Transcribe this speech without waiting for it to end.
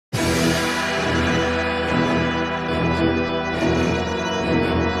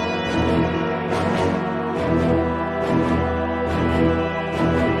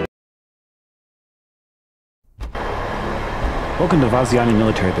Welcome to Vaziani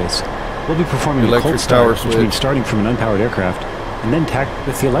Military Base. We'll be performing a cold start, which means starting from an unpowered aircraft, and then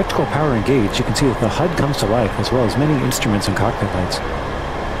with the electrical power engaged, you can see that the HUD comes to life, as well as many instruments and cockpit lights.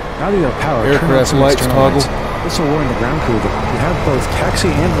 Now that you have power, aircraft lights toggle. This will warn the ground crew that you have both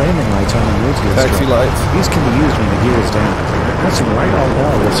taxi and landing lights on the nose gear. Taxi lights. These can be used when the gear is down. Pressing right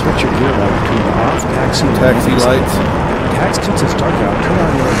Alt-L will switch your gear light between the off, taxi, and taxi lights. Taxi to start out, turn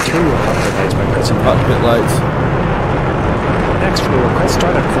on your interior cockpit lights by pressing cockpit lights. Next, we'll request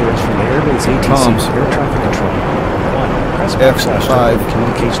startup clearance from the Airbase ATC Comms. Air Traffic Control. 1. Press backslash to open the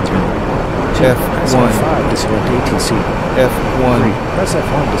communications menu. 2. Press F5 to select ATC. F1. 3. Press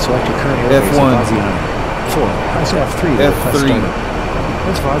F1 to select your current airbase F1. in Vaziani. 4. Press F3 to request startup.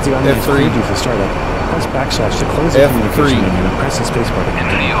 Once Vaziani is cleared you for startup, press backslash to close the communication menu and press the spacebar to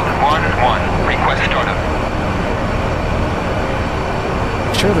continue. Infield 1-1, request startup.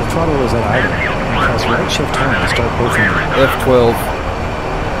 Ensure the throttle is at idle. Press right shift home to start both engines. F12.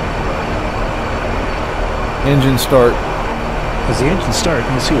 Engine start. As the engines start,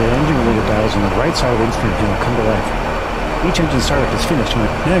 you'll see the engine related dials on the right side of the instrument panel come to life. Each engine startup is finished.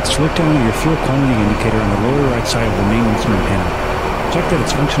 Next, look down at your fuel quantity indicator on the lower right side of the main instrument panel. Check that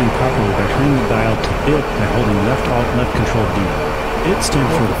it's functioning properly by turning the dial to bit by holding left Alt and left Control D. Bit stands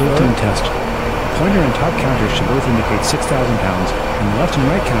for built-in test. Pointer and top counters should both indicate 6,000 pounds, and the left and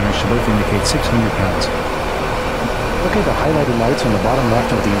right counters should both indicate 600 pounds. Look at the highlighted lights on the bottom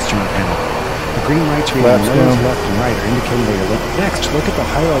left of the instrument panel. The green lights reading nose, left, and right are indicating that you're left. Next, look at the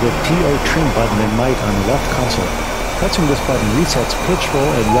highlighted PO trim button and light on the left console. Pressing this button resets pitch, roll,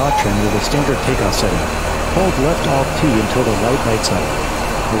 and yaw trim with a standard takeoff setting. Hold left Alt-T until the light lights up.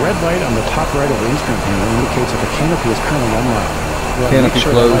 The red light on the top right of the instrument panel indicates that the canopy is currently unlocked. You want to make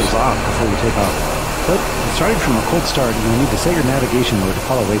sure the light is off before you take off. But starting from a cold start, you'll need to set your navigation mode to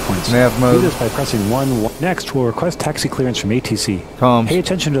follow waypoints. Nav mode. Do this by pressing 1. Next, we'll request taxi clearance from ATC. Comms. Pay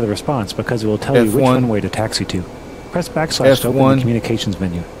attention to the response because it will tell you which runway to taxi to. Press backslash to open the communications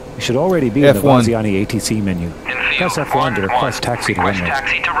menu. You should already be in the Vaziani ATC menu. Press F1 to request taxi to runway.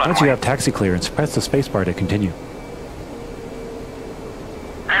 Once you have taxi clearance, press the spacebar to continue.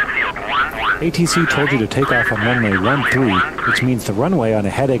 ATC told you to take off on runway 13, which means the runway on a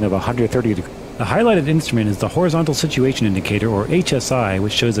heading of 130 degrees. The highlighted instrument is the Horizontal Situation Indicator, or HSI,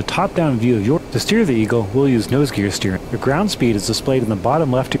 which shows a top-down view of your... To steer the Eagle, we'll use nose gear steering. Your ground speed is displayed in the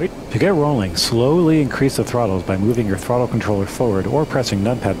bottom left. To get rolling, slowly increase the throttles by moving your throttle controller forward or pressing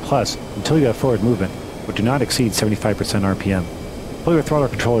numpad plus until you have forward movement, but do not exceed 75% RPM. Pull your throttle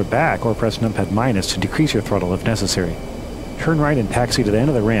controller back or press numpad minus to decrease your throttle if necessary. Turn right and taxi to the end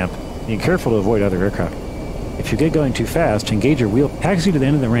of the ramp, being careful to avoid other aircraft. If you get going too fast, engage your wheel, taxi to the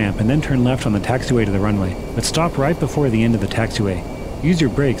end of the ramp, and then turn left on the taxiway to the runway, but stop right before the end of the taxiway. Use your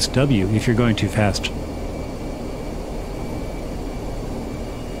brakes, W, if you're going too fast.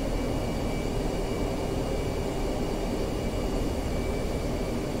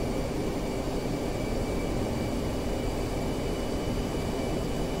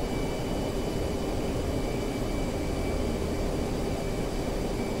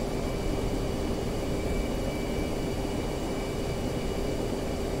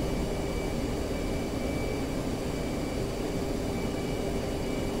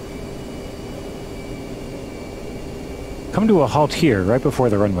 Come to a halt here, right before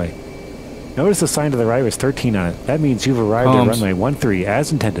the runway. Notice the sign to the right was 13 on it. That means you've arrived at runway 13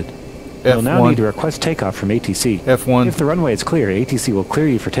 as intended. You'll now need to request takeoff from ATC. F1. If the runway is clear, ATC will clear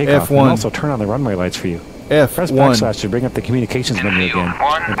you for takeoff F1. and also turn on the runway lights for you. F1. Press backslash to bring up the communications menu again,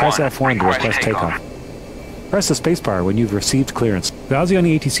 and press F1 to request takeoff. Press the spacebar when you've received clearance.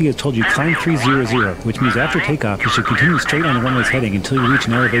 Vaziani ATC has told you climb 300, which means after takeoff you should continue straight on the runway's heading until you reach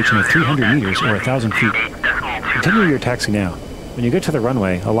an elevation of 300 meters or 1,000 feet. Continue your taxi now. When you get to the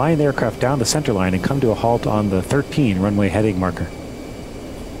runway, align the aircraft down the center line and come to a halt on the 13 runway heading marker.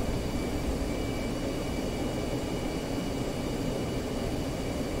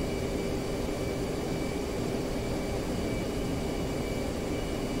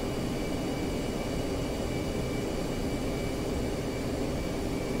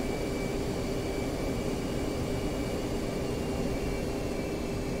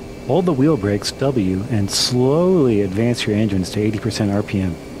 Hold the wheel brakes, W, and slowly advance your engines to 80%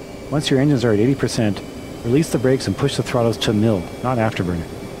 RPM. Once your engines are at 80%, release the brakes and push the throttles to mild, not afterburner.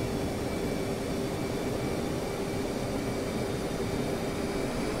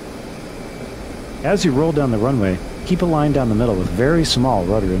 As you roll down the runway, keep a line down the middle with very small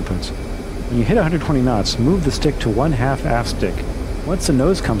rudder inputs. When you hit 120 knots, move the stick to 1/2 aft stick. Once the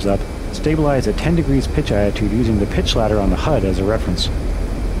nose comes up, stabilize at 10 degrees pitch attitude using the pitch ladder on the HUD as a reference.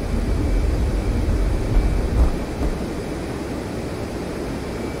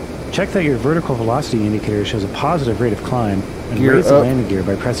 Check that your vertical velocity indicator shows a positive rate of climb and Gear raise the up. landing gear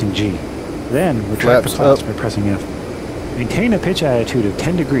by pressing G. Then retract the Flaps flaps up. by pressing F. Maintain a pitch attitude of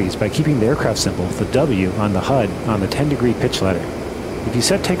 10 degrees by keeping the aircraft symbol, the W, on the HUD on the 10-degree pitch ladder. If you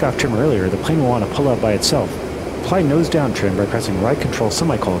set takeoff trim earlier, the plane will want to pull out by itself. Apply nose down trim by pressing right control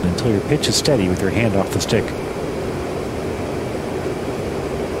semicolon until your pitch is steady with your hand off the stick.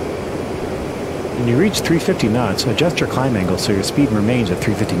 When you reach 350 knots, adjust your climb angle so your speed remains at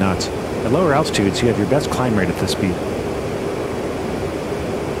 350 knots. At lower altitudes, you have your best climb rate at this speed.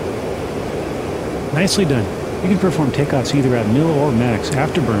 Nicely done. You can perform takeoffs either at mill or max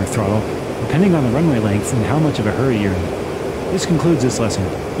afterburner throttle, depending on the runway length and how much of a hurry you're in. This concludes this lesson.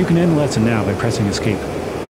 You can end the lesson now by pressing escape.